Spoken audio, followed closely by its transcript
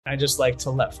I just like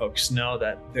to let folks know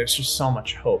that there's just so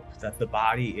much hope, that the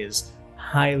body is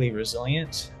highly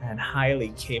resilient and highly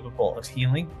capable of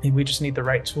healing. And we just need the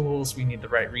right tools, we need the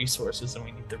right resources, and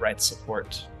we need the right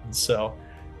support. And so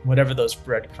whatever those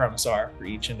breadcrumbs are for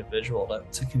each individual,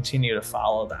 to continue to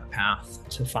follow that path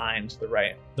to find the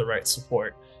right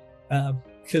support.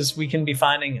 Because we can be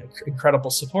finding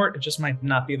incredible support, it just might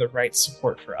not be the right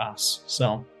support for us.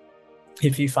 So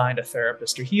if you find a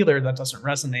therapist or healer that doesn't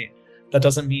resonate, that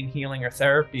doesn't mean healing or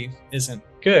therapy isn't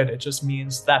good. It just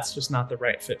means that's just not the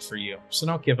right fit for you. So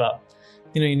don't give up.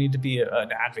 You need to be an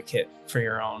advocate for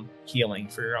your own healing,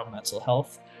 for your own mental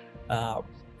health,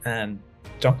 and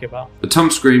don't give up. The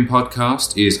Tom Screen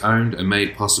podcast is owned and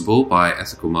made possible by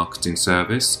Ethical Marketing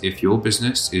Service. If your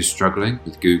business is struggling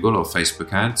with Google or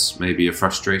Facebook ads, maybe you're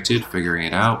frustrated figuring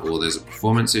it out, or there's a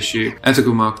performance issue,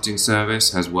 Ethical Marketing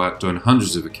Service has worked on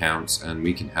hundreds of accounts and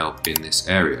we can help in this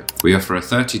area. We offer a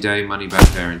 30-day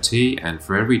money-back guarantee, and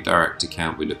for every direct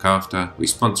account we look after, we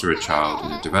sponsor a child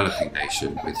in a developing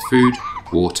nation with food,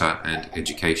 water and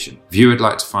education. If you would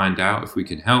like to find out if we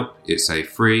can help, it's a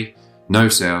free, no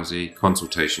salesy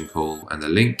consultation call, and the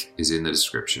link is in the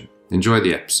description. Enjoy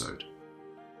the episode.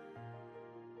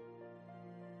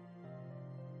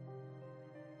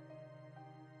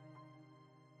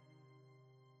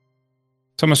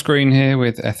 Thomas Green here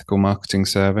with Ethical Marketing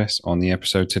Service. On the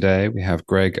episode today, we have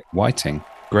Greg Whiting.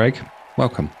 Greg,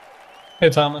 welcome. Hey,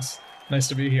 Thomas. Nice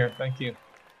to be here. Thank you.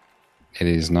 It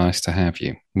is nice to have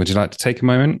you. Would you like to take a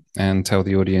moment and tell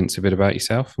the audience a bit about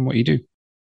yourself and what you do?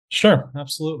 Sure,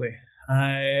 absolutely.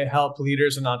 I help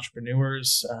leaders and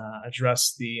entrepreneurs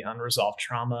address the unresolved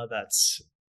trauma that's,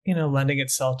 lending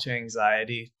itself to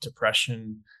anxiety,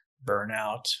 depression,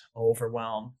 burnout,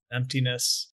 overwhelm,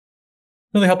 emptiness,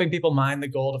 really helping people mine the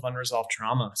gold of unresolved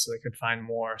trauma so they could find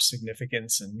more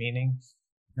significance and meaning.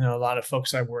 A lot of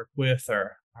folks I work with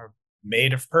are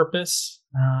made of purpose.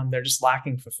 They're just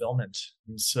lacking fulfillment.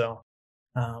 And so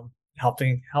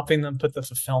helping them put the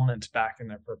fulfillment back in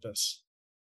their purpose.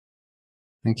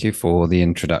 Thank you for the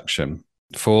introduction.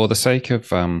 For the sake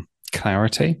of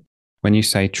clarity, when you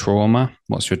say trauma,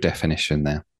 what's your definition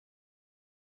there?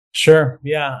 Sure.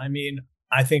 Yeah.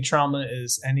 I think trauma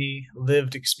is any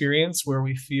lived experience where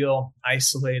we feel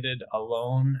isolated,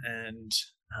 alone, and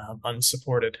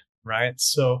unsupported, right?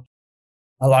 So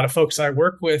a lot of folks I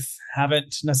work with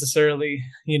haven't necessarily,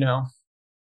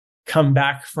 come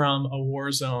back from a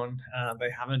war zone.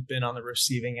 They haven't been on the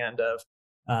receiving end of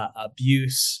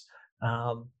abuse.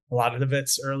 A lot of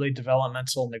it's early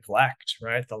developmental neglect,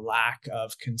 right? The lack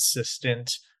of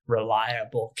consistent,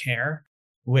 reliable care,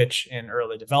 which in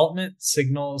early development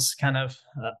signals kind of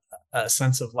a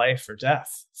sense of life or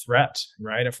death threat,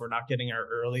 right? If we're not getting our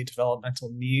early developmental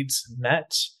needs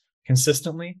met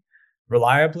consistently,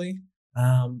 reliably,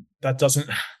 that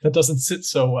doesn't sit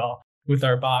so well with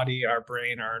our body, our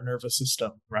brain, our nervous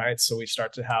system, right? So we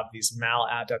start to have these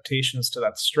maladaptations to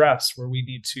that stress where we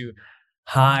need to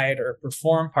hide or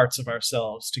perform parts of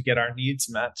ourselves to get our needs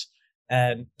met.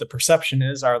 And the perception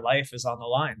is our life is on the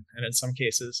line. And in some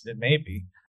cases, it may be.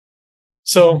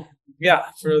 So yeah,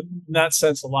 for that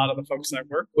sense, a lot of the folks I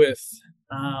work with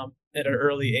at an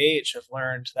early age have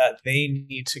learned that they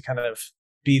need to kind of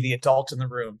be the adult in the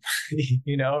room,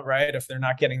 right? If they're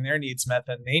not getting their needs met,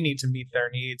 then they need to meet their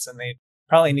needs, and they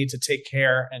probably need to take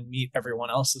care and meet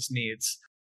everyone else's needs.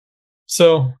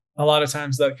 So a lot of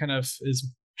times that kind of is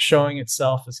showing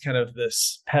itself as kind of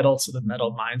this pedal to the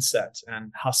metal mindset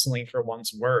and hustling for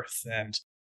one's worth and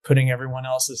putting everyone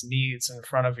else's needs in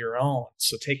front of your own.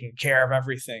 So taking care of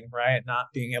everything, right? Not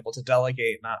being able to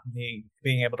delegate, not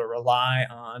being able to rely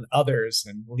on others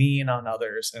and lean on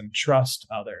others and trust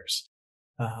others.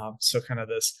 So kind of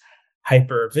this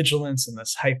hyper vigilance and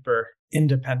this hyper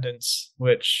independence,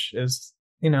 which is,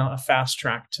 a fast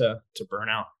track to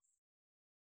burnout.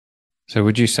 So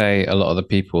would you say a lot of the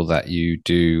people that you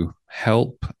do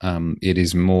help, it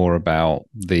is more about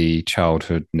the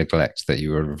childhood neglect that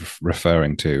you were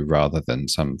referring to rather than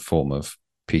some form of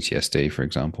PTSD, for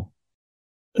example?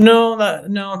 No,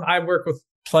 I work with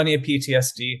plenty of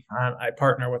PTSD. I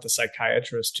partner with a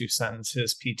psychiatrist who sends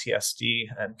his PTSD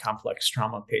and complex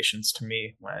trauma patients to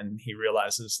me when he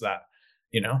realizes that,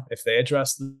 if they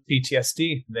address the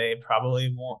PTSD, they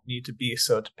probably won't need to be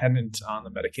so dependent on the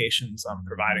medications I'm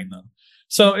providing them.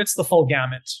 So it's the full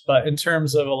gamut. But in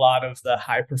terms of a lot of the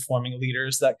high performing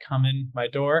leaders that come in my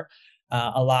door,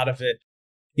 a lot of it,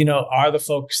 are the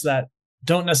folks that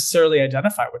don't necessarily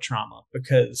identify with trauma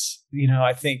because,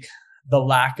 I think the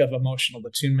lack of emotional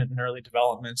attunement in early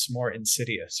development is more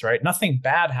insidious, right? Nothing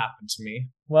bad happened to me.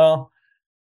 Well,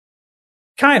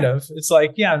 Kind of. It's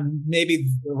like, yeah, maybe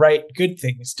the right good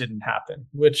things didn't happen,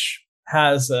 which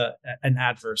has an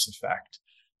adverse effect.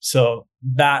 So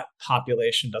that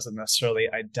population doesn't necessarily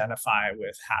identify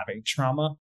with having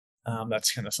trauma.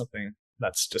 That's kind of something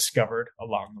that's discovered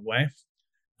along the way.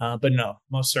 But no,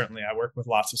 most certainly, I work with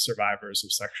lots of survivors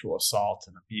of sexual assault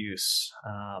and abuse.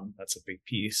 That's a big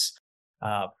piece.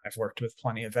 I've worked with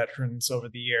plenty of veterans over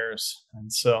the years,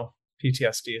 and so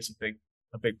PTSD is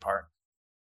a big part.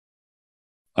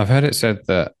 I've heard it said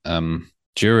that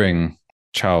during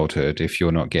childhood, if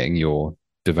you're not getting your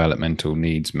developmental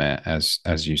needs met,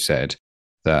 as you said,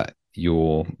 that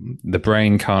the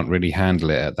brain can't really handle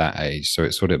it at that age, so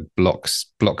it sort of blocks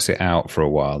it out for a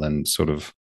while and sort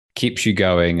of keeps you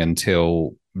going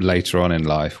until later on in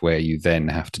life, where you then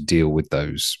have to deal with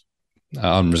those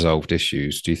unresolved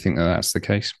issues. Do you think that that's the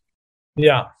case?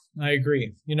 Yeah, I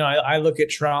agree. I look at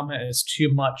trauma as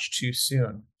too much too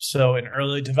soon. So in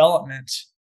early development,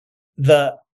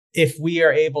 if we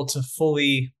are able to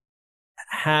fully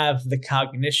have the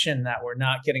cognition that we're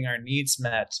not getting our needs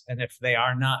met, and if they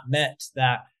are not met,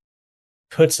 that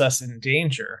puts us in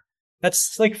danger.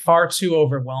 That's like far too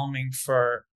overwhelming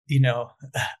for a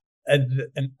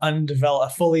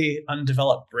fully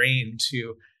undeveloped brain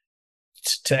to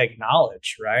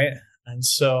acknowledge, right? And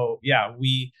so, yeah,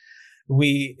 we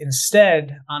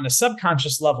instead, on a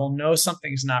subconscious level, know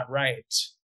something's not right,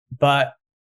 but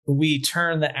we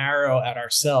turn the arrow at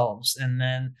ourselves, and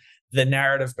then the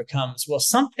narrative becomes, well,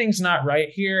 something's not right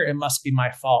here. It must be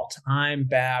my fault. I'm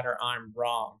bad or I'm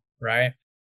wrong, right?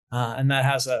 And that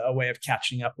has a way of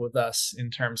catching up with us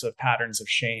in terms of patterns of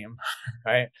shame,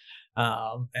 right?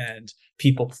 And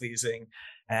people pleasing,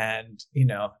 and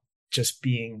just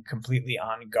being completely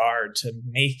on guard to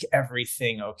make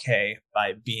everything okay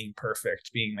by being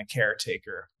perfect, being the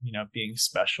caretaker, being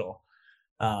special.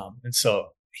 And so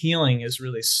healing is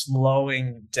really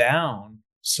slowing down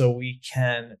so we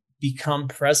can become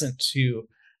present to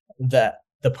the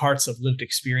parts of lived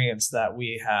experience that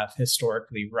we have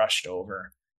historically rushed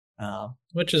over,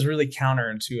 which is really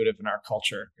counterintuitive in our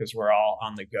culture because we're all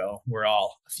on the go. We're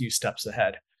all a few steps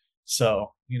ahead.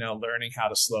 So, learning how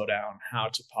to slow down, how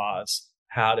to pause,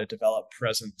 how to develop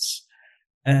presence,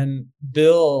 and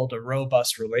build a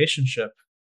robust relationship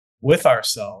with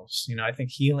ourselves. I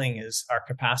think healing is our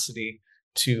capacity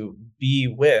to be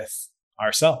with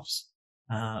ourselves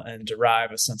and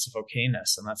derive a sense of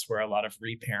okayness. And that's where a lot of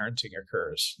reparenting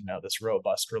occurs, this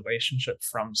robust relationship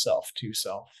from self to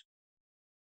self.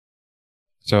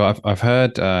 So I've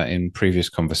heard in previous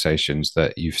conversations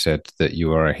that you've said that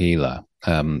you are a healer.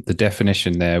 The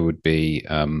definition there would be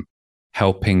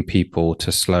helping people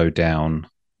to slow down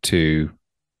to,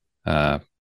 I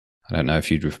don't know if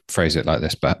you'd phrase it like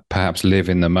this, but perhaps live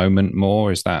in the moment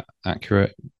more. Is that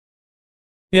accurate?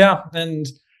 Yeah. And,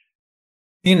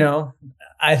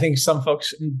 I think some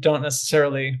folks don't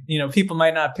necessarily, people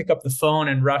might not pick up the phone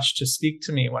and rush to speak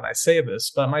to me when I say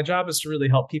this, but my job is to really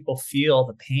help people feel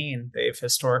the pain they've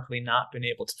historically not been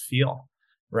able to feel,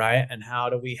 right? And how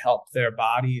do we help their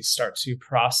bodies start to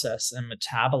process and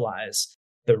metabolize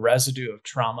the residue of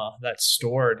trauma that's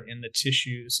stored in the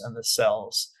tissues and the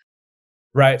cells,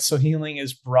 right? So healing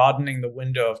is broadening the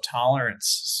window of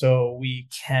tolerance so we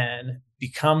can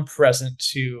become present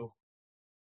to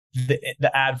the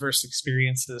adverse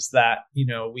experiences that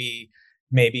we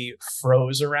maybe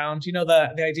froze around.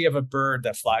 The idea of a bird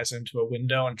that flies into a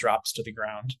window and drops to the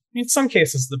ground. In some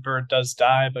cases the bird does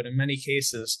die, but in many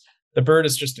cases the bird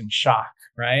is just in shock,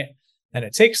 right? And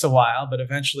it takes a while, but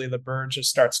eventually the bird just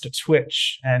starts to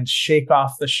twitch and shake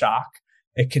off the shock.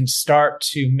 It can start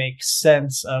to make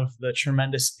sense of the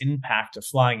tremendous impact of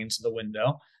flying into the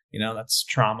window. That's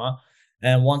trauma.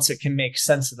 And once it can make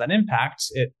sense of that impact,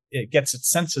 it gets its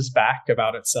senses back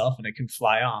about itself and it can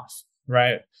fly off,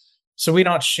 right? So we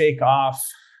don't shake off,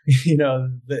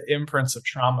 the imprints of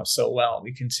trauma so well.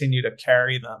 We continue to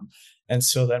carry them. And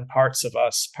so then parts of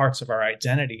us, parts of our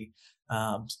identity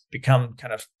become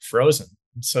kind of frozen.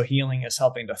 And so healing is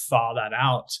helping to thaw that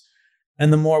out.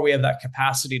 And the more we have that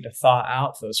capacity to thaw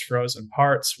out those frozen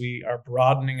parts, we are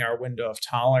broadening our window of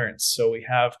tolerance. So we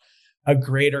have a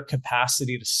greater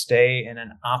capacity to stay in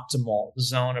an optimal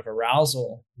zone of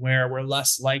arousal where we're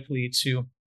less likely to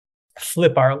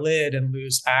flip our lid and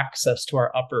lose access to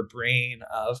our upper brain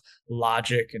of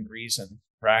logic and reason,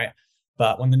 right?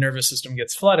 But when the nervous system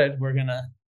gets flooded, we're going to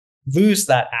lose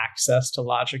that access to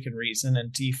logic and reason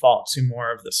and default to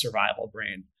more of the survival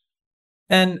brain.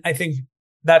 And I think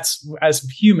that's, as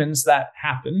humans, that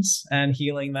happens, and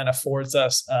healing then affords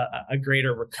us a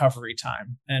greater recovery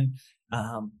time. And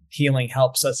Healing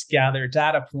helps us gather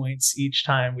data points each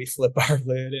time we flip our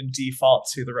lid and default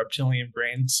to the reptilian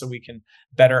brain so we can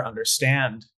better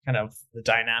understand kind of the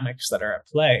dynamics that are at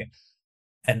play.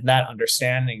 And that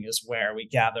understanding is where we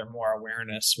gather more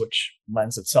awareness, which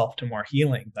lends itself to more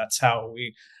healing. That's how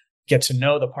we get to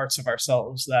know the parts of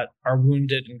ourselves that are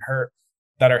wounded and hurt,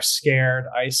 that are scared,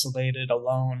 isolated,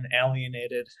 alone,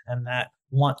 alienated, and that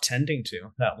want tending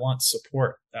to, that want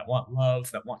support, that want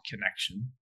love, that want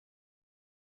connection.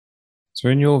 So,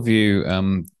 in your view,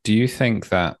 do you think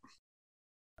that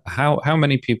how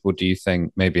many people do you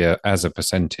think, maybe as a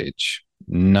percentage,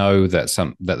 know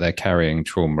that they're carrying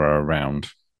trauma around?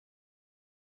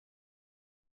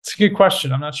 It's a good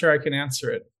question. I'm not sure I can answer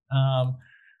it.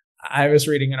 I was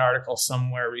reading an article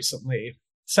somewhere recently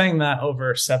saying that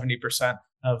over 70%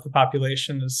 of the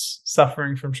population is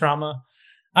suffering from trauma.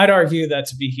 I'd argue that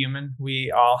to be human,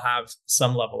 we all have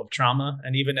some level of trauma.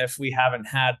 And even if we haven't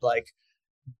had like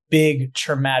big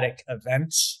traumatic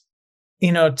events,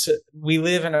 we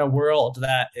live in a world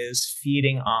that is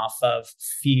feeding off of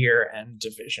fear and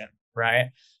division, right?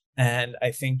 And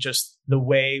I think just the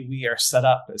way we are set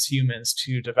up as humans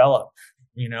to develop,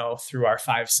 through our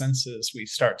five senses, we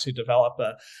start to develop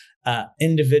a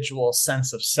individual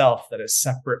sense of self that is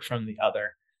separate from the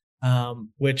other,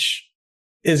 which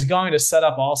is going to set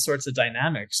up all sorts of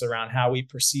dynamics around how we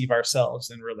perceive ourselves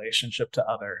in relationship to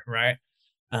other, right?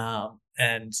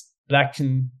 And that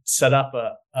can set up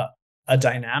a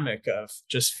dynamic of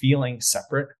just feeling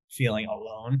separate, feeling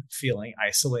alone, feeling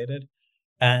isolated.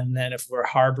 And then if we're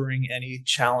harboring any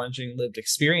challenging lived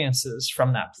experiences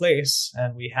from that place,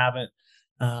 and we haven't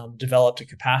developed a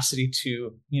capacity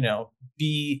to,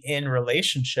 be in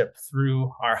relationship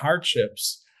through our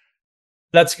hardships,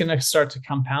 that's going to start to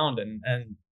compound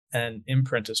and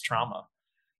imprint as trauma,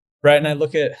 right? And I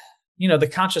look at, the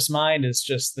conscious mind is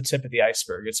just the tip of the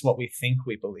iceberg. It's what we think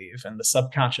we believe. And the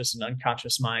subconscious and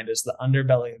unconscious mind is the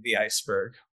underbelly of the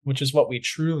iceberg, which is what we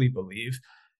truly believe.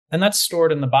 And that's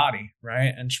stored in the body,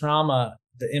 right? And trauma,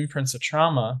 the imprints of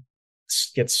trauma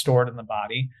get stored in the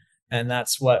body. And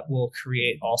that's what will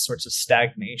create all sorts of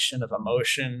stagnation of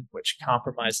emotion, which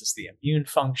compromises the immune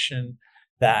function.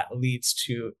 That leads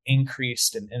to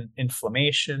increased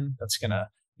inflammation. That's going to,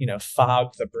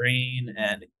 fog the brain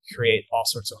and create all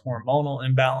sorts of hormonal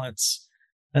imbalance.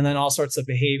 And then all sorts of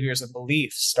behaviors and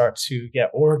beliefs start to get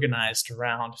organized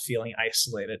around feeling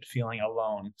isolated, feeling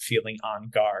alone, feeling on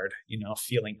guard,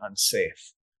 feeling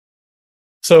unsafe.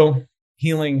 So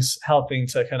healing's helping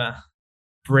to kind of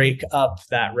break up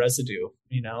that residue,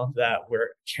 that we're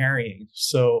carrying,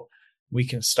 so we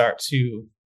can start to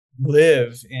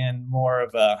live in more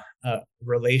of a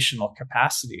relational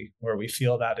capacity where we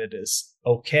feel that it is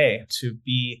okay to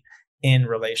be in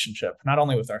relationship, not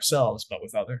only with ourselves, but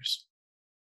with others.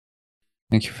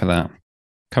 Thank you for that.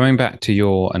 Coming back to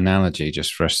your analogy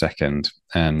just for a second,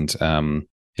 and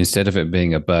instead of it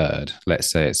being a bird, let's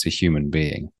say it's a human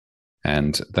being,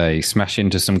 and they smash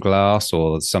into some glass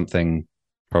or something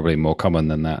probably more common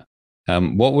than that.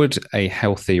 What would a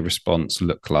healthy response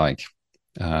look like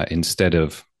instead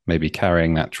of maybe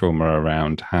carrying that trauma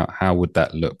around? How would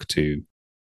that look to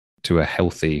a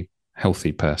healthy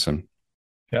person?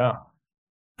 Yeah.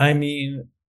 I mean,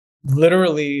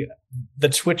 literally the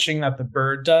twitching that the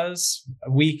bird does,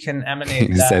 we can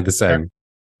emanate that. Say the same.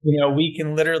 We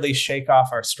can literally shake off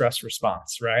our stress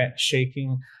response, right?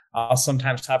 Shaking. I'll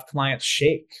sometimes have clients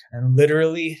shake and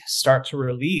literally start to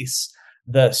release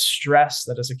the stress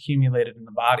that is accumulated in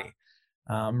the body.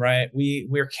 Right?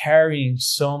 We're carrying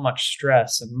so much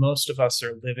stress, and most of us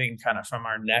are living kind of from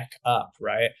our neck up,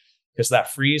 right? Because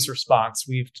that freeze response,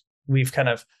 we've kind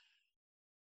of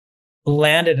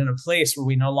landed in a place where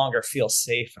we no longer feel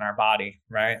safe in our body,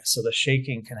 right? So the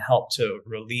shaking can help to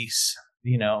release,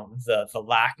 the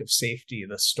lack of safety,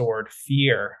 the stored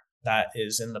fear that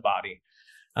is in the body.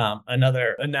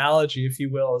 Another analogy, if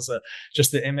you will, is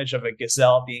just the image of a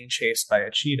gazelle being chased by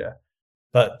a cheetah.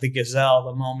 But the gazelle,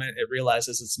 the moment it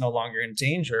realizes it's no longer in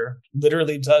danger,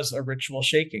 literally does a ritual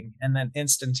shaking and then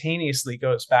instantaneously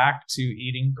goes back to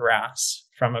eating grass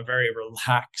from a very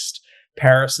relaxed,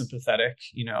 parasympathetic,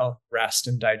 rest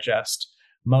and digest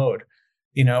mode.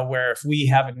 Where if we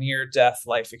have a near-death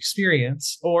life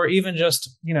experience, or even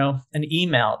just, an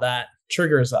email that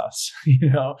triggers us,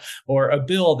 or a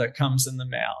bill that comes in the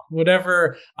mail,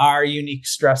 whatever our unique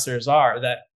stressors are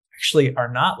that actually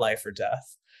are not life or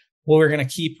death, well, we're going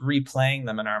to keep replaying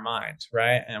them in our mind,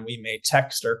 right? And we may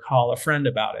text or call a friend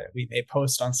about it. We may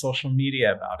post on social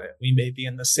media about it. We may be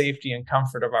in the safety and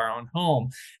comfort of our own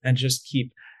home and just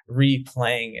keep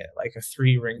replaying it like a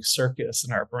 3-ring circus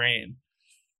in our brain.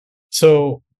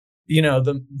 So,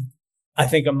 I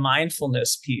think a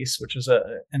mindfulness piece, which is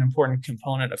an important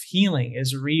component of healing,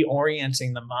 is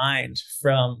reorienting the mind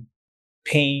from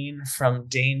pain, from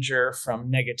danger,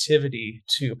 from negativity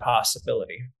to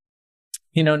possibility.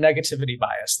 Negativity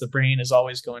bias, the brain is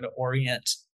always going to orient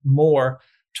more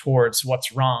towards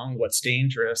what's wrong, what's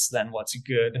dangerous than what's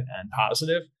good and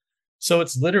positive. So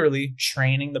it's literally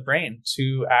training the brain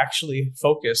to actually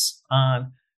focus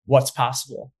on what's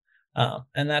possible.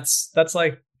 And that's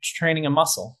like training a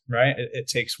muscle, right? It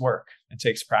takes work, it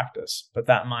takes practice, but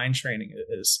that mind training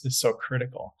is so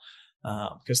critical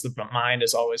because the mind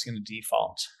is always going to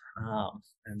default.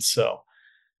 And so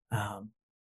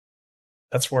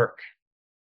that's work.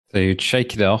 So you'd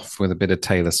shake it off with a bit of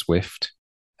Taylor Swift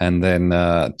and then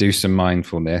do some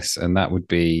mindfulness, and that would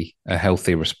be a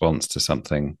healthy response to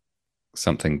something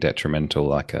detrimental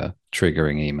like a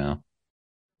triggering email.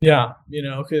 Yeah,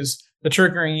 because the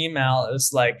triggering email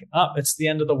is like, it's the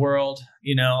end of the world,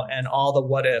 and all the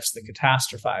what ifs, the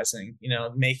catastrophizing,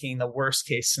 making the worst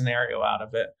case scenario out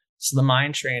of it. So the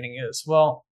mind training is,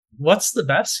 well, what's the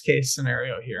best case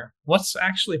scenario here? What's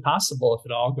actually possible if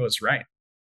it all goes right?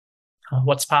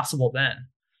 What's possible then?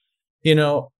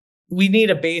 We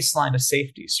need a baseline of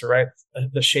safety. So, right,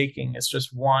 the shaking is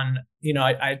just one.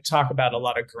 I talk about a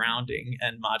lot of grounding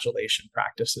and modulation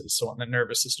practices. So when the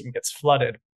nervous system gets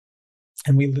flooded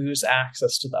and we lose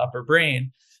access to the upper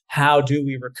brain, how do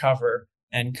we recover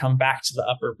and come back to the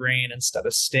upper brain instead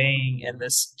of staying in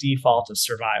this default of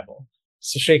survival?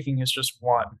 So shaking is just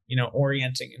one,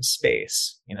 orienting in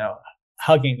space,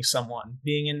 hugging someone,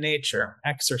 being in nature,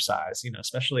 exercise,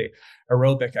 especially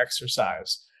aerobic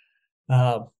exercise.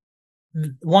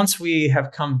 Once we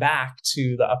have come back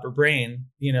to the upper brain,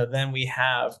 then we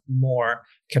have more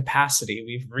capacity.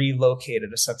 We've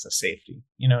relocated a sense of safety.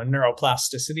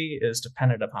 Neuroplasticity is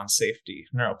dependent upon safety.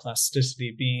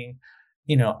 Neuroplasticity being,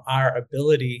 our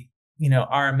ability,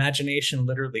 our imagination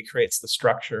literally creates the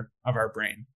structure of our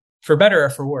brain, for better or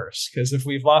for worse. Because if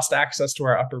we've lost access to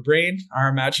our upper brain, our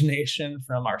imagination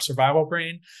from our survival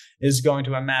brain is going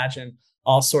to imagine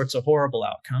all sorts of horrible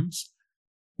outcomes.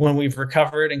 When we've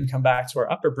recovered and come back to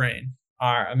our upper brain,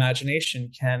 our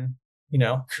imagination can,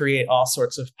 create all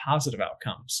sorts of positive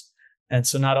outcomes. And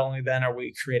so not only then are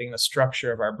we creating the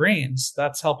structure of our brains,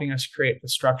 that's helping us create the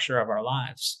structure of our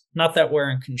lives. Not that we're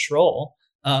in control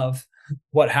of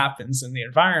what happens in the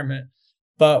environment,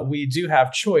 but we do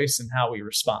have choice in how we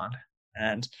respond.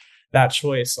 And that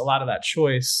choice, a lot of that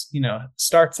choice,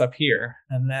 starts up here,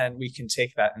 and then we can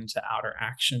take that into outer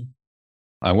action.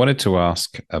 I wanted to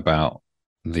ask about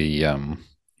the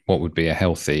what would be a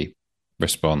healthy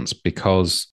response,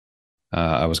 because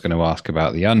I was going to ask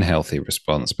about the unhealthy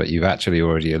response, but you've actually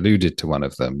already alluded to one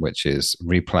of them, which is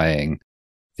replaying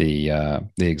the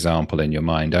example in your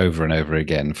mind over and over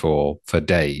again for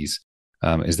days.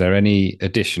 Is there any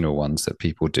additional ones that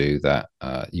people do that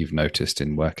you've noticed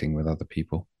in working with other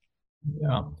people?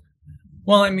 Yeah.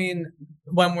 Well,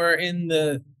 when we're in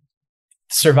the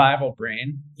survival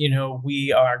brain,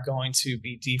 we are going to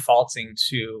be defaulting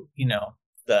to,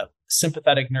 the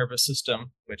sympathetic nervous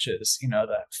system, which is,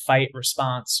 the fight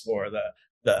response or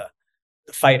the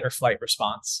fight or flight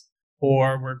response,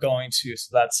 or we're going to, so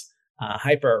that's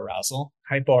hyperarousal.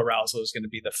 Hypoarousal is going to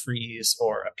be the freeze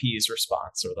or appease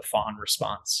response or the fawn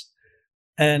response.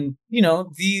 And,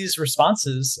 these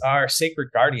responses are sacred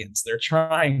guardians. They're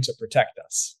trying to protect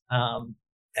us.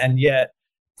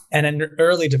 And in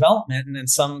early development and in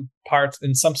some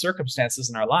circumstances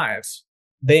in our lives,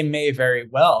 they may very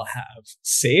well have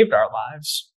saved our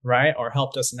lives, right? Or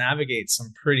helped us navigate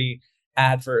some pretty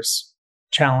adverse,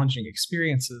 challenging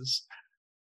experiences.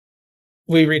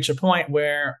 We reach a point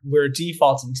where we're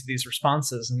defaulting to these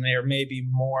responses, and there may be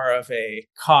more of a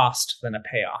cost than a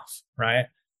payoff, right?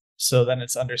 So then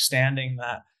it's understanding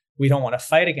that we don't want to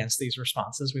fight against these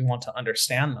responses. We want to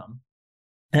understand them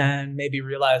and maybe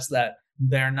realize that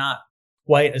they're not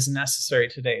quite as necessary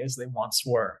today as they once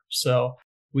were. So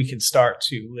we can start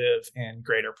to live in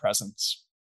greater presence.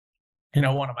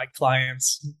 One of my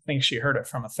clients, I think she heard it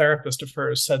from a therapist of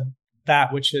hers, said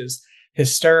that which is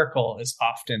hysterical is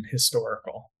often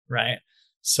historical, right?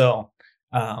 So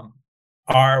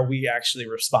are we actually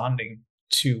responding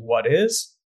to what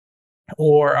is,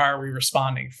 or are we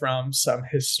responding from some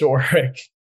historic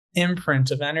imprint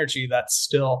of energy that's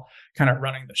still kind of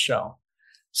running the show?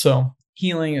 So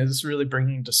healing is really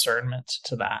bringing discernment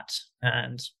to that.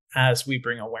 And as we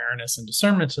bring awareness and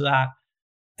discernment to that,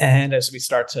 and as we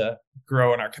start to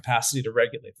grow in our capacity to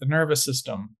regulate the nervous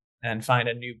system and find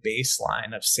a new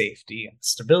baseline of safety and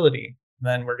stability,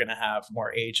 then we're going to have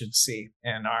more agency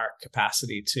in our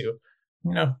capacity to,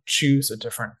 choose a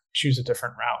different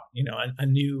route, a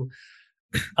new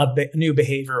new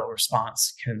behavioral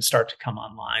response can start to come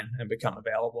online and become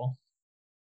available.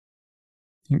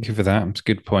 Thank you for that. It's a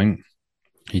good point.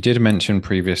 You did mention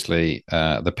previously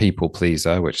the people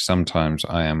pleaser, which sometimes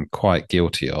I am quite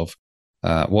guilty of.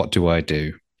 What do I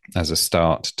do as a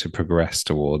start to progress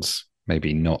towards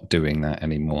maybe not doing that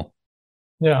anymore?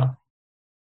 Yeah.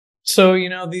 So,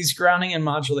 these grounding and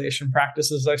modulation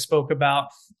practices I spoke about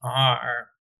are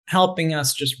helping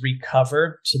us just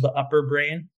recover to the upper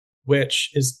brain, which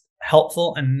is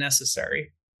helpful and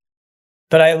necessary.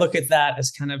 But I look at that as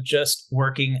kind of just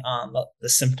working on the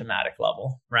symptomatic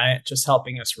level, right? Just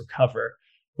helping us recover.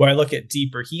 Where I look at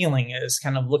deeper healing is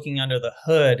kind of looking under the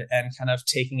hood and kind of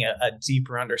taking a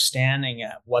deeper understanding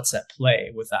at what's at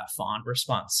play with that fawn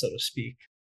response, so to speak.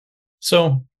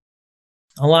 So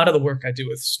a lot of the work I do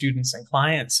with students and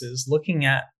clients is looking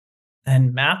at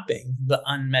and mapping the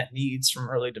unmet needs from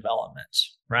early development,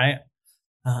 right?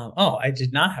 I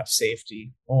did not have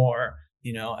safety, or,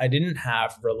 I didn't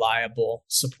have reliable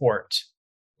support.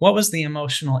 What was the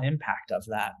emotional impact of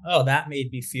that? Oh, that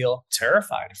made me feel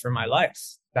terrified for my life.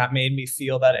 That made me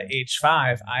feel that at age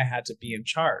 5, I had to be in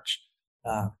charge.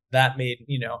 That made,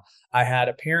 I had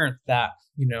a parent that,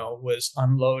 was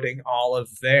unloading all of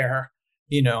their,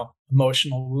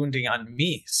 emotional wounding on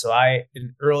me. So I,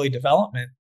 in early development,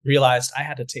 realized I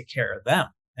had to take care of them.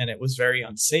 And it was very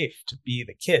unsafe to be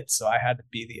the kid. So I had to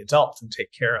be the adult and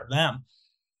take care of them.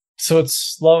 So it's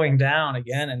slowing down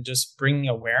again and just bringing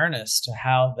awareness to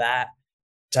how that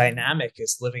dynamic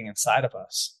is living inside of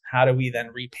us. How do we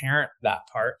then reparent that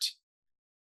part?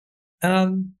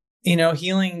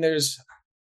 Healing,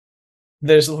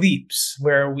 there's leaps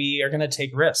where we are going to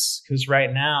take risks, because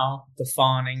right now the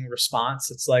fawning response,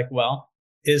 it's like, well,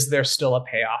 is there still a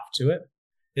payoff to it?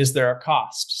 Is there a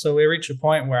cost? So we reach a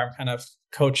point where I'm kind of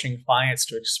coaching clients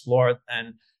to explore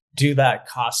and do that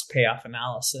cost payoff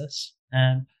analysis.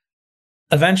 And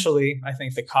eventually, I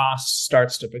think the cost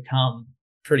starts to become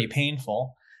pretty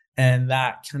painful. And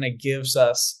that kind of gives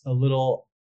us a little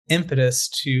impetus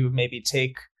to maybe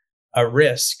take a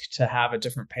risk to have a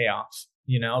different payoff,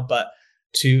 but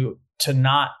to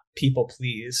not people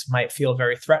please might feel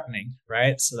very threatening,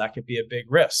 right? So that could be a big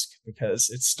risk, because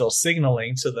it's still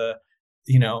signaling to the,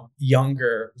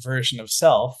 younger version of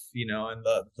self, and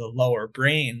the lower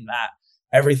brain, that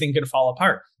everything could fall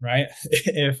apart, right?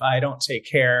 If I don't take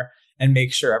care and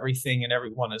make sure everything and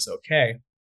everyone is okay.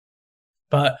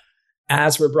 But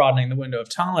as we're broadening the window of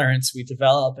tolerance, we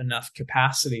develop enough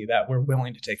capacity that we're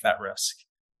willing to take that risk.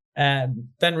 And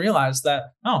then realize that,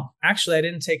 oh, actually, I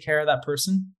didn't take care of that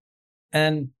person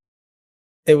and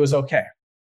it was okay.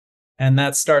 And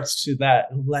that starts to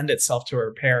lend itself to a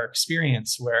repair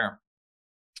experience where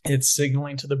it's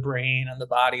signaling to the brain and the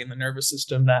body and the nervous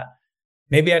system that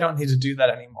maybe I don't need to do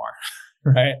that anymore,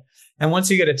 right? And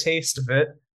once you get a taste of it,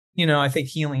 I think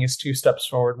healing is 2 steps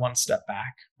forward, 1 step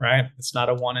back, right? It's not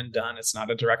a one and done. It's not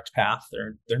a direct path.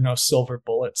 There are no silver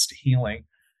bullets to healing.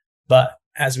 But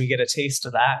as we get a taste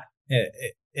of that,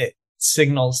 it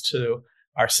signals to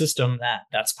our system that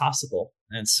that's possible.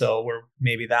 And so we're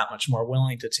maybe that much more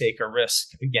willing to take a risk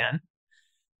again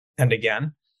and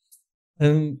again.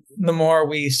 And the more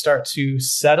we start to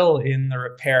settle in the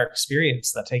repair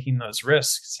experience, that taking those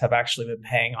risks have actually been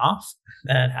paying off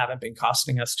and haven't been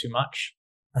costing us too much.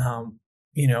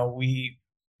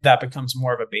 That becomes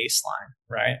more of a baseline,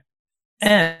 right?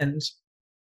 And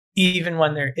even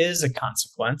when there is a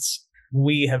consequence,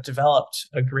 we have developed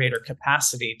a greater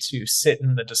capacity to sit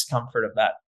in the discomfort of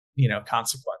that,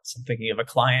 consequence. I'm thinking of a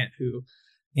client who,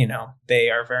 they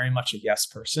are very much a yes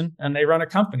person and they run a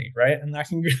company, right? And that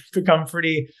can become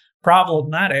pretty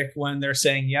problematic when they're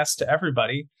saying yes to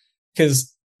everybody,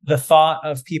 because the thought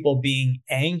of people being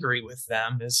angry with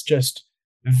them is just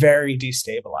very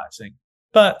destabilizing.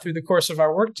 But through the course of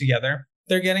our work together,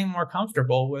 they're getting more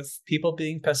comfortable with people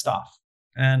being pissed off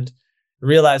and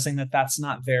realizing that that's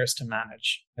not theirs to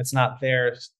manage. It's not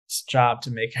their job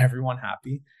to make everyone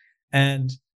happy.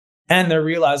 And they're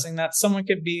realizing that someone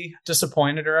could be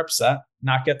disappointed or upset,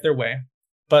 not get their way,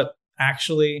 but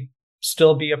actually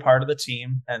still be a part of the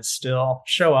team and still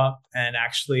show up and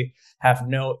actually have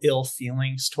no ill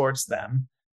feelings towards them.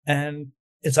 And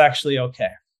it's actually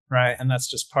okay, right? And that's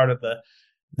just part of the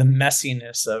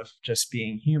messiness of just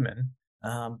being human.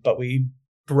 But we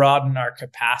broaden our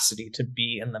capacity to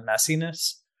be in the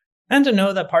messiness and to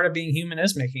know that part of being human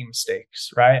is making mistakes,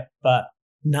 right? But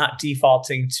not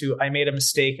defaulting to, I made a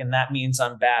mistake and that means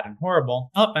I'm bad and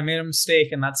horrible. Oh, I made a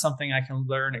mistake and that's something I can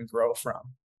learn and grow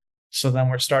from. So then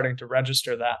we're starting to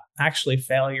register that actually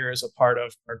failure is a part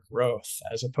of our growth,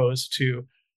 as opposed to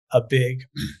a big,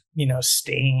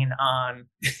 stain on,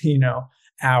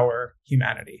 our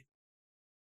humanity.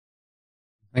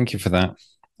 Thank you for that.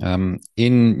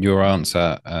 In your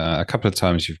answer, a couple of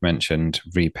times you've mentioned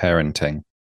reparenting.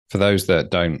 For those that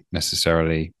don't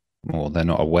necessarily, or they're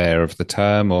not aware of the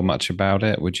term or much about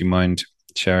it, would you mind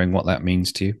sharing what that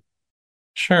means to you?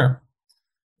 Sure.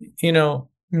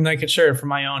 And I could share it from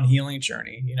my own healing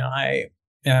journey. I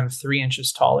am 3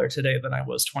 inches taller today than I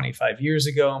was 25 years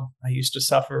ago. I used to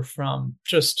suffer from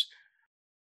just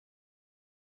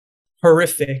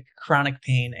horrific chronic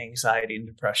pain, anxiety, and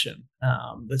depression.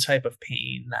 The type of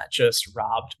pain that just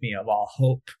robbed me of all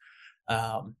hope.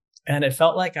 And it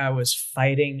felt like I was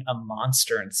fighting a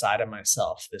monster inside of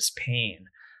myself, this pain,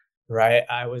 right?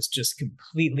 I was just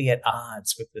completely at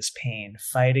odds with this pain,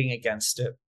 fighting against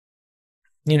it.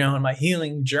 And my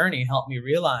healing journey helped me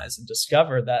realize and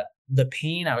discover that the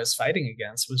pain I was fighting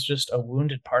against was just a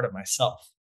wounded part of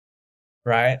myself,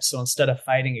 right? So instead of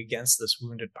fighting against this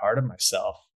wounded part of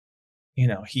myself,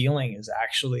 healing is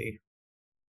actually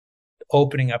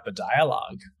opening up a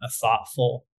dialogue, a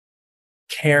thoughtful,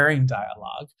 caring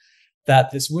dialogue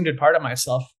that this wounded part of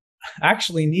myself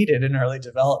actually needed in early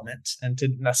development and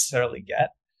didn't necessarily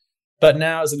get. But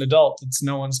now as an adult, it's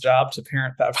no one's job to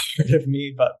parent that part of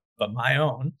me, but my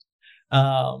own.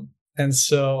 And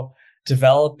so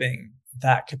developing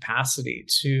that capacity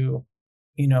to,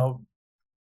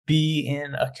 be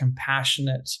in a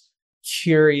compassionate,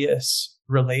 curious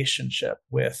relationship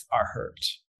with our hurt.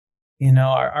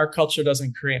 Our culture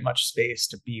doesn't create much space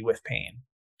to be with pain,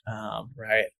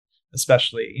 right?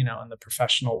 Especially, in the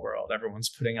professional world, everyone's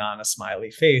putting on a smiley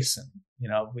face and,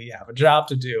 we have a job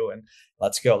to do and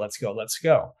let's go, let's go, let's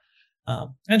go.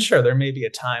 And sure, there may be a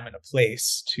time and a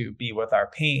place to be with our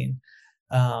pain,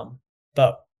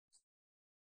 but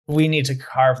we need to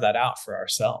carve that out for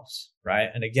ourselves, right?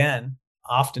 And again,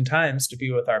 oftentimes to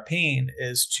be with our pain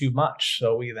is too much.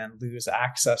 So we then lose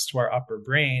access to our upper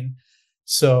brain.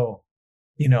 So,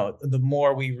 the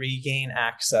more we regain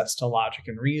access to logic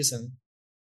and reason,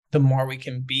 the more we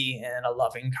can be in a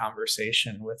loving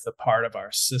conversation with the part of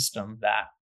our system that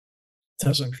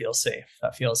doesn't feel safe,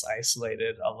 that feels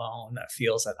isolated, alone, that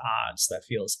feels at odds, that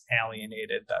feels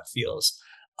alienated, that feels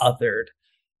othered.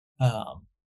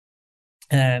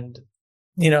 And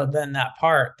then that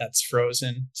part that's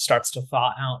frozen starts to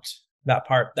thaw out. That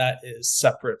part that is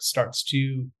separate starts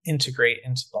to integrate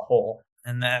into the whole.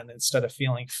 And then instead of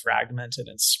feeling fragmented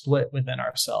and split within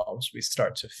ourselves, we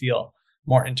start to feel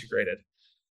more integrated.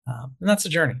 And that's a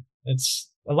journey.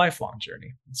 It's a lifelong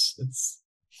journey.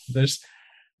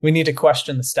 We need to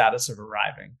question the status of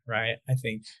arriving, right? I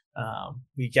think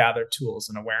we gather tools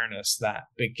and awareness that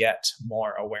beget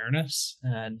more awareness,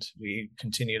 and we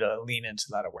continue to lean into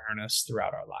that awareness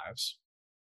throughout our lives.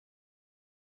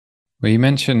 Well, you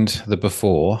mentioned the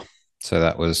before, so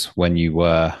that was when you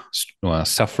were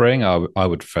suffering. I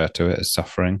would refer to it as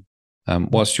suffering.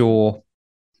 What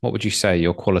would you say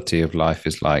your quality of life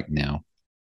is like now?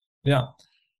 Yeah.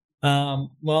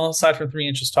 Well, aside from 3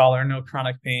 inches taller, no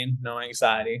chronic pain, no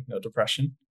anxiety, no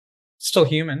depression, still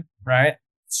human, right?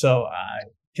 So I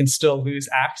can still lose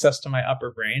access to my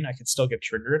upper brain. I can still get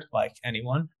triggered like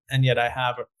anyone. And yet I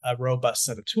have a robust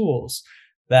set of tools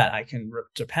that I can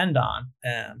depend on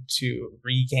to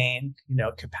regain,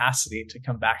 capacity to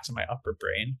come back to my upper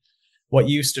brain. What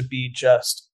used to be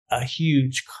just a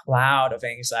huge cloud of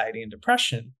anxiety and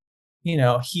depression,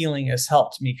 healing has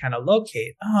helped me kind of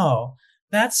locate,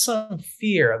 that's some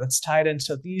fear that's tied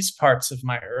into these parts of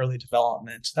my early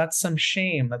development. That's some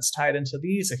shame that's tied into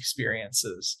these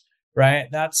experiences, right?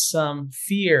 That's some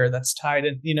fear that's tied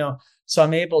in, so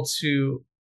I'm able to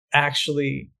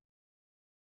actually,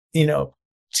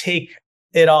 take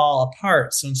it all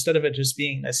apart. So instead of it just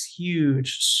being this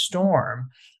huge storm,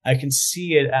 I can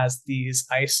see it as these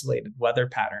isolated weather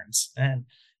patterns. And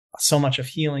so much of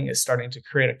healing is starting to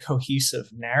create a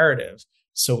cohesive narrative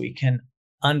so we can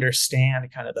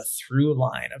understand kind of the through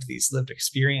line of these lived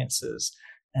experiences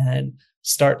and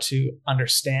start to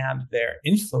understand their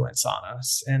influence on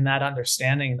us. And that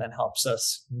understanding then helps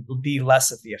us be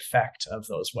less of the effect of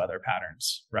those weather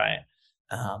patterns, right?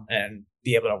 And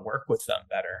be able to work with them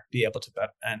better,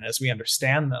 and as we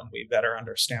understand them, we better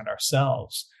understand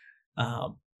ourselves.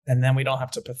 And then we don't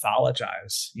have to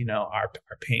pathologize, our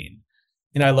pain.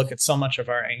 I look at so much of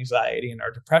our anxiety and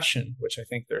our depression, which I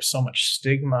think there's so much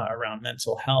stigma around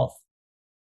mental health.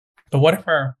 But what if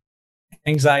our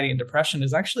anxiety and depression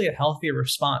is actually a healthy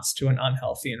response to an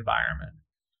unhealthy environment?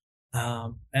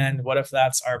 And what if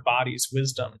that's our body's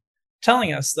wisdom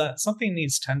telling us that something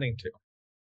needs tending to?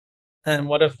 And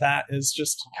what if that is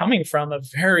just coming from a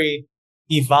very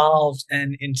evolved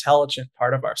and intelligent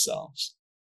part of ourselves,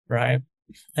 right?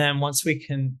 And once we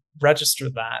can register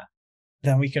that,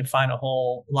 then we can find a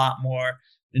whole lot more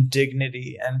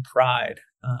dignity and pride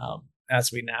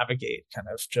as we navigate kind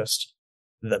of just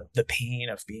the pain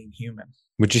of being human.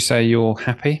 Would you say you're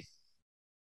happy?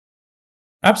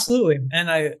 Absolutely. And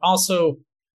I also,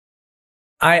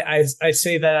 I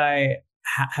say that I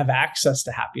have access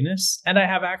to happiness, and I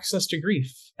have access to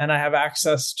grief, and I have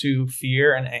access to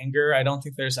fear and anger. I don't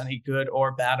think there's any good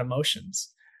or bad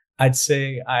emotions. I'd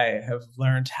say I have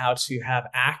learned how to have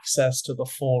access to the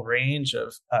full range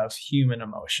of human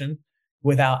emotion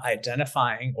without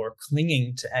identifying or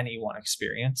clinging to any one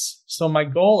experience. So my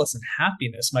goal isn't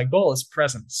happiness. My goal is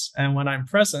presence. And when I'm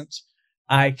present,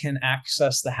 I can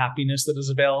access the happiness that is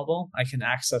available. I can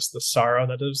access the sorrow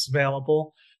that is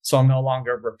available. So I'm no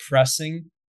longer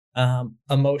repressing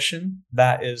emotion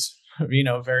that is,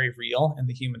 very real in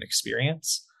the human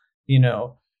experience.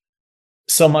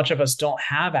 So much of us don't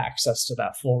have access to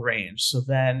that full range. So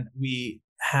then we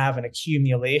have an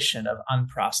accumulation of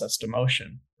unprocessed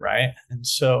emotion, right? And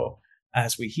so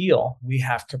as we heal, we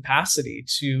have capacity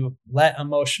to let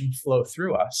emotion flow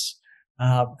through us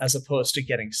as opposed to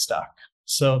getting stuck.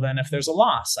 So then if there's a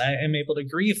loss, I am able to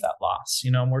grieve that loss.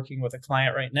 I'm working with a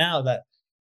client right now that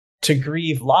to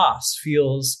grieve loss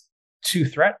feels too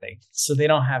threatening. So they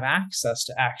don't have access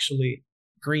to actually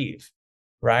grieve,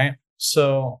 right?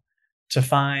 So to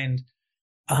find,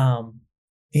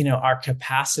 our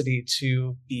capacity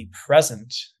to be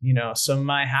present, so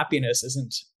my happiness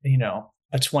isn't,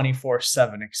 a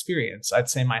 24/7 experience. I'd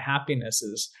say my happiness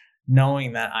is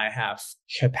knowing that I have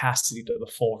capacity to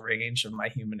the full range of my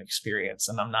human experience,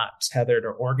 and I'm not tethered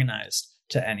or organized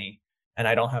to any, and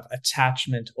I don't have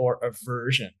attachment or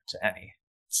aversion to any.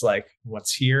 It's like,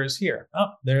 what's here is here.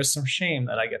 Oh, there's some shame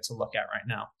that I get to look at right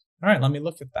now. All right, let me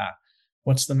look at that.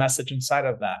 What's the message inside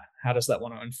of that? How does that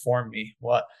want to inform me?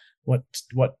 What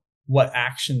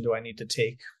action do I need to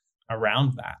take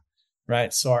around that?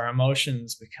 Right. So our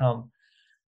emotions become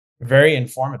very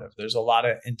informative. There's a lot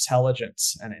of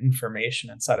intelligence and information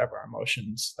inside of our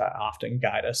emotions that often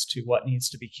guide us to what needs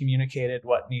to be communicated,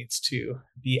 what needs to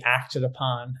be acted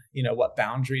upon, what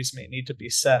boundaries may need to be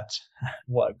set,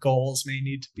 what goals may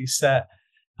need to be set.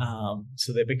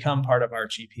 So they become part of our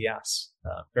GPS.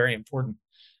 Very important.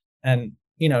 And,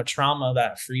 trauma,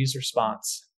 that freeze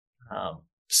response,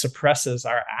 suppresses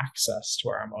our access to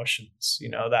our emotions.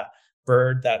 That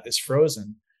bird that is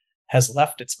frozen has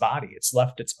left its body. It's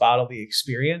left its bodily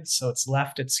experience. So it's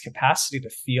left its capacity to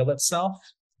feel itself.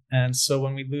 And so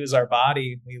when we lose our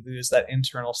body, we lose that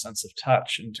internal sense of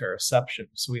touch, interoception.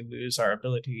 So we lose our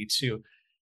ability to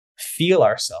feel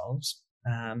ourselves.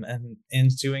 And in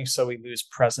doing so, we lose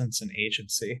presence and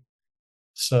agency.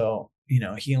 So,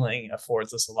 healing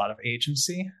affords us a lot of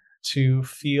agency to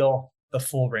feel the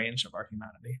full range of our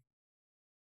humanity.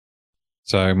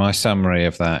 So my summary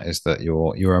of that is that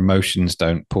your emotions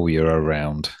don't pull you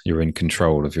around. You're in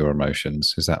control of your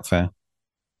emotions. Is that fair?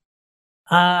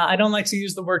 I don't like to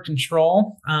use the word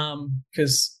control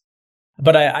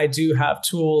but I do have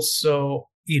tools. So,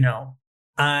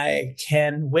 I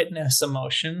can witness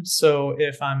emotion. So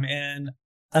if I'm in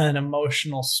an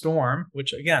emotional storm,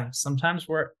 which again, sometimes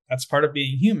that's part of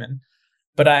being human,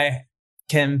 but I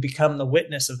can become the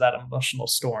witness of that emotional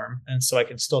storm. And so I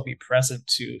can still be present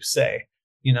to say,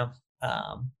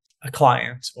 a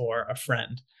client or a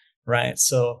friend, right?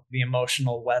 So the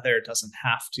emotional weather doesn't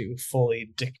have to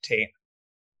fully dictate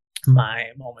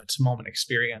my moment to moment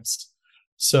experience.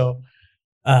 So,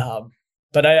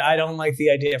 but I don't like the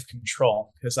idea of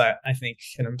control because I think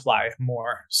can imply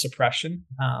more suppression.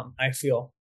 I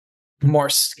feel more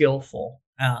skillful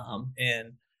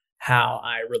in how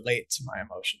I relate to my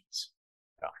emotions.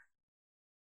 Yeah.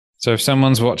 So if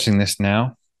someone's watching this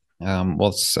now,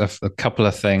 what's a couple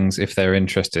of things if they're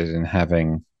interested in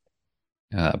having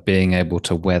being able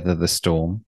to weather the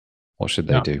storm? What should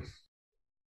they do?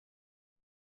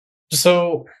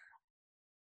 So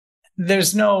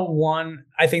there's no one.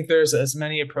 I think there's as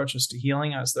many approaches to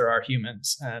healing as there are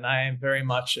humans, and I am very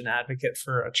much an advocate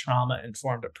for a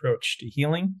trauma-informed approach to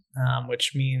healing,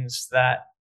 which means that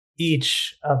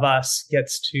each of us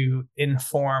gets to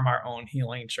inform our own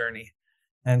healing journey.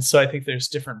 And so I think there's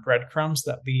different breadcrumbs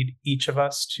that lead each of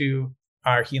us to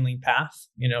our healing path.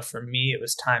 For me, it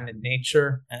was time in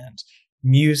nature and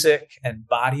music and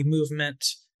body movement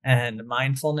and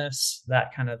mindfulness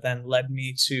that kind of then led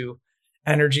me to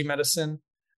energy medicine.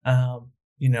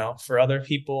 For other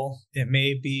people, it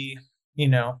may be,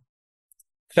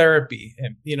 therapy.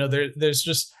 And, there's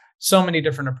just so many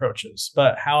different approaches.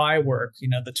 But how I work,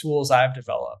 the tools I've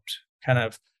developed kind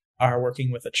of are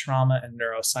working with a trauma and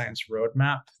neuroscience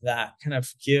roadmap that kind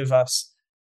of give us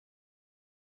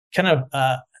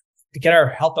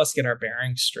help us get our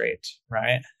bearings straight,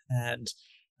 right? And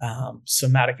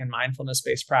somatic and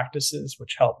mindfulness-based practices,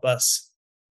 which help us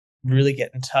really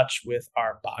get in touch with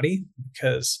our body,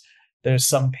 because there's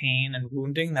some pain and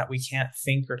wounding that we can't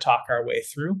think or talk our way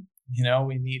through.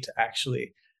 We need to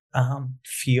actually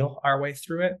feel our way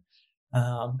through it.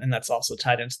 And that's also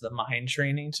tied into the mind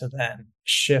training to then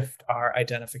shift our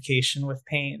identification with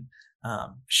pain,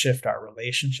 shift our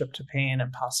relationship to pain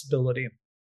and possibility.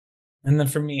 And then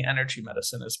for me, energy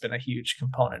medicine has been a huge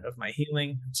component of my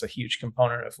healing. It's a huge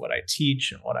component of what I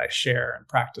teach and what I share and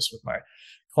practice with my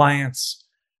clients.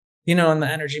 And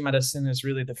the energy medicine is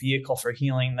really the vehicle for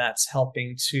healing that's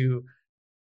helping to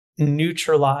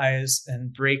neutralize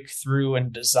and break through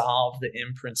and dissolve the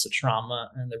imprints of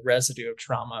trauma and the residue of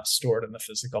trauma stored in the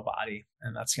physical body.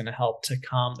 And that's going to help to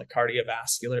calm the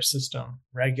cardiovascular system,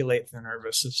 regulate the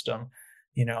nervous system,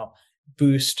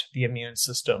 boost the immune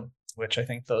system, which I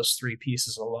think those three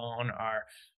pieces alone are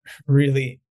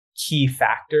really key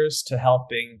factors to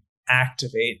helping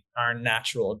activate our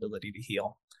natural ability to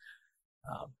heal.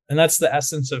 And that's the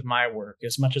essence of my work.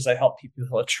 As much as I help people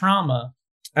heal trauma,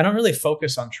 I don't really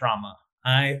focus on trauma.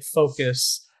 I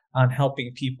focus on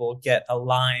helping people get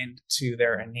aligned to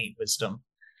their innate wisdom.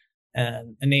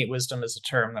 And innate wisdom is a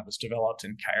term that was developed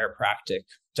in chiropractic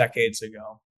decades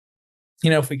ago.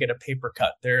 If we get a paper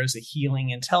cut, there is a healing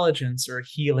intelligence or a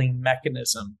healing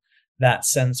mechanism that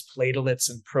sends platelets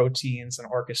and proteins and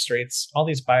orchestrates all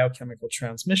these biochemical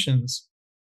transmissions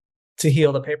to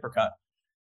heal the paper cut.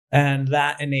 And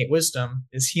that innate wisdom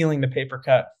is healing the paper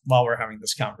cut while we're having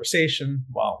this conversation,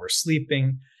 while we're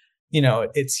sleeping.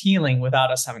 It's healing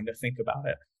without us having to think about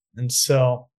it. And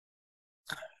so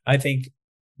I think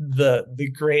the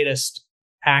greatest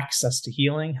access to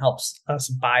healing helps us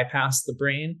bypass the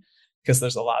brain, because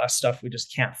there's a lot of stuff we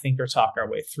just can't think or talk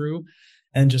our way through,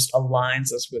 and just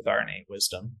aligns us with our innate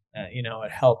wisdom.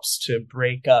 It helps to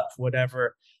break up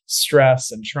whatever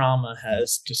stress and trauma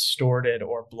has distorted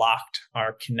or blocked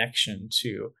our connection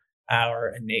to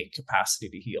our innate capacity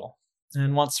to heal.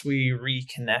 And once we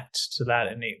reconnect to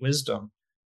that innate wisdom,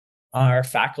 our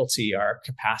faculty, our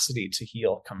capacity to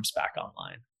heal comes back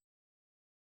online.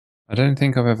 I don't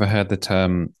think I've ever heard the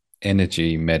term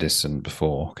energy medicine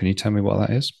before. Can you tell me what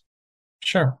that is?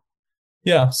 Sure.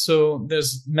 Yeah, so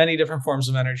there's many different forms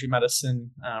of energy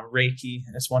medicine. Reiki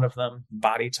is one of them.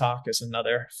 Body talk is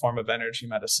another form of energy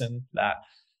medicine. That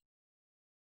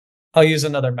I'll use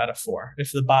another metaphor.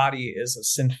 If the body is a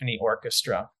symphony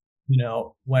orchestra,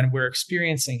 when we're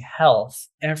experiencing health,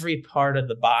 every part of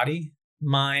the body,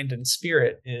 mind, and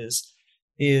spirit is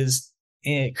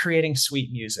creating sweet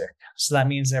music. So that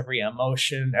means every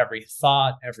emotion, every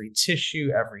thought, every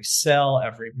tissue, every cell,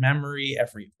 every memory,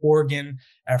 every organ,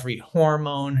 every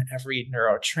hormone, every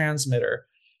neurotransmitter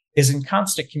is in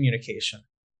constant communication.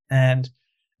 And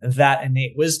that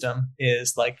innate wisdom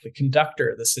is like the conductor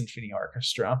of the symphony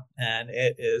orchestra, and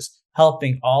it is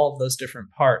helping all of those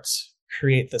different parts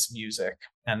create this music.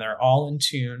 And they're all in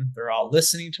tune, they're all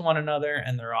listening to one another,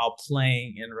 and they're all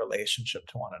playing in relationship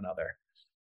to one another.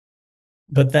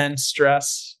 But then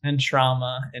stress and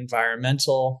trauma,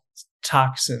 environmental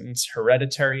toxins,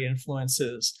 hereditary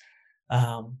influences,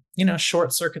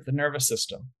 short circuit the nervous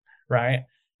system, right?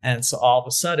 And so all of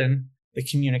a sudden, the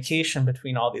communication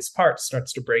between all these parts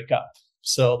starts to break up.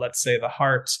 So let's say the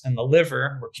heart and the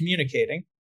liver were communicating.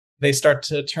 They start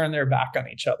to turn their back on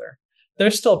each other. They're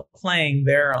still playing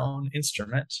their own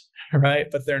instrument, right?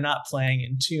 But they're not playing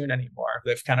in tune anymore.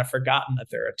 They've kind of forgotten that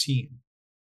they're a team.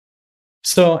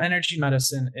 So energy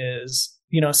medicine is,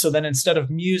 so then instead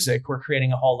of music, we're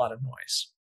creating a whole lot of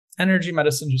noise. Energy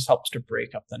medicine just helps to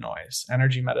break up the noise.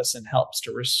 Energy medicine helps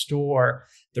to restore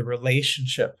the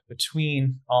relationship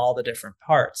between all the different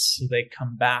parts so they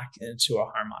come back into a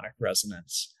harmonic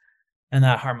resonance. And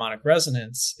that harmonic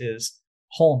resonance is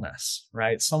wholeness,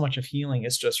 right? So much of healing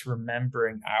is just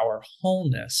remembering our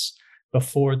wholeness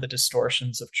before the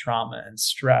distortions of trauma and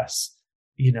stress,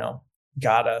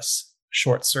 got us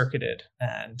short-circuited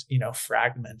and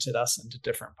fragmented us into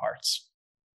different parts.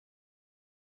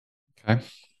 Okay,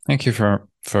 thank you for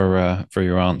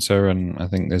your answer, and I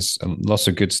think there's lots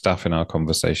of good stuff in our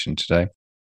conversation today.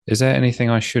 Is there anything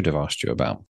I should have asked you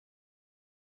about?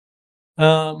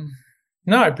 No,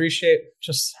 I appreciate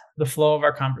just the flow of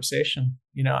our conversation.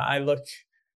 I look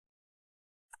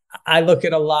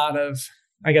at a lot of,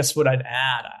 I guess what I'd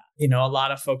add, a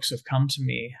lot of folks have come to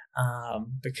me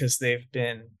because they've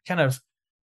been kind of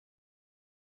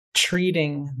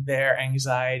treating their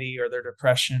anxiety or their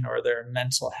depression or their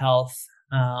mental health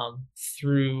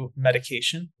through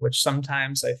medication, which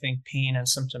sometimes I think pain and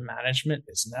symptom management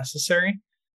is necessary.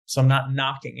 So I'm not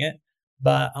knocking it,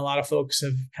 but a lot of folks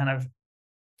have kind of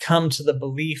come to the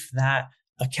belief that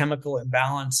a chemical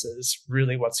imbalance is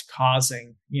really what's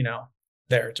causing,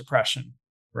 their depression,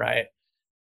 right?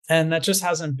 And that just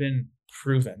hasn't been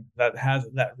proven.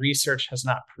 That research has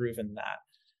not proven that.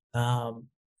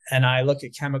 And I look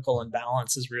at chemical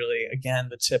imbalance as really, again,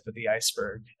 the tip of the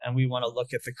iceberg. And we want to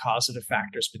look at the causative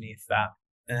factors beneath that.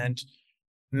 And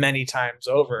many times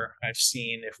over, I've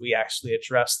seen if we actually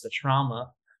address the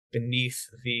trauma beneath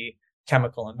the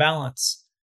chemical imbalance,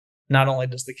 not only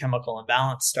does the chemical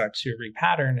imbalance start to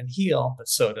repattern and heal, but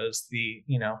so does the,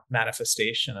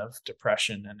 manifestation of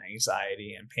depression and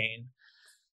anxiety and pain.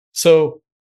 So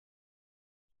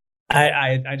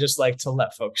I just like to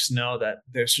let folks know that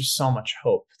there's just so much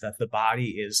hope that the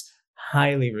body is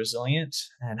highly resilient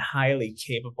and highly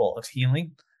capable of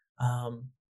healing.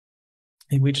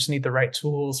 And we just need the right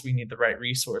tools, we need the right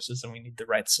resources, and we need the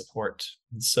right support.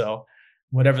 And so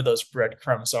whatever those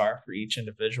breadcrumbs are for each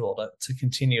individual to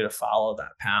continue to follow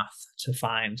that path to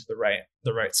find the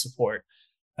right support.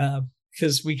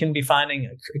 Because we can be finding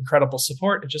incredible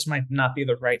support, it just might not be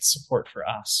the right support for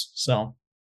us. So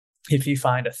if you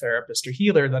find a therapist or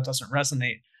healer that doesn't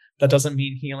resonate, that doesn't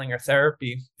mean healing or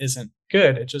therapy isn't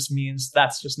good. It just means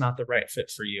that's just not the right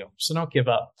fit for you. So don't give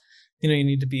up. You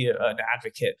need to be an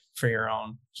advocate for your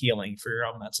own healing, for your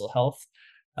own mental health,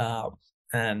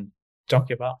 and don't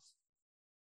give up.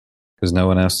 Because no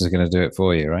one else is going to do it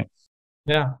for you, right?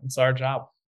 Yeah, it's our job.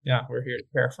 Yeah, we're here to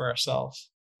care for ourselves.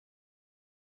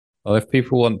 Well, if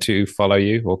people want to follow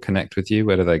you or connect with you,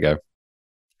 where do they go?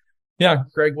 Yeah,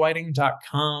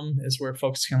 gregwhiting.com is where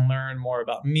folks can learn more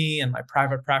about me and my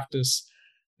private practice.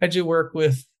 I do work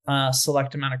with a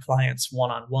select amount of clients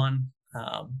one-on-one.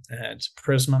 And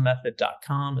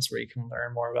prismamethod.com is where you can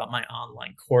learn more about my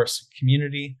online course and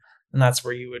community. And that's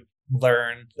where you would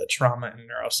learn the trauma and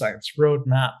neuroscience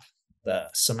roadmap, the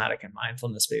somatic and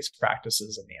mindfulness-based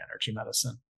practices, and the energy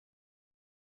medicine.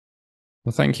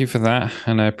 Well, thank you for that.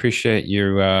 And I appreciate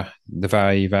the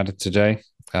value you've added today.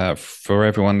 For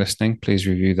everyone listening, please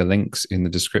review the links in the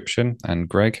description. And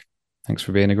Greg, thanks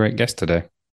for being a great guest today.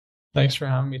 Thanks for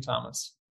having me, Thomas.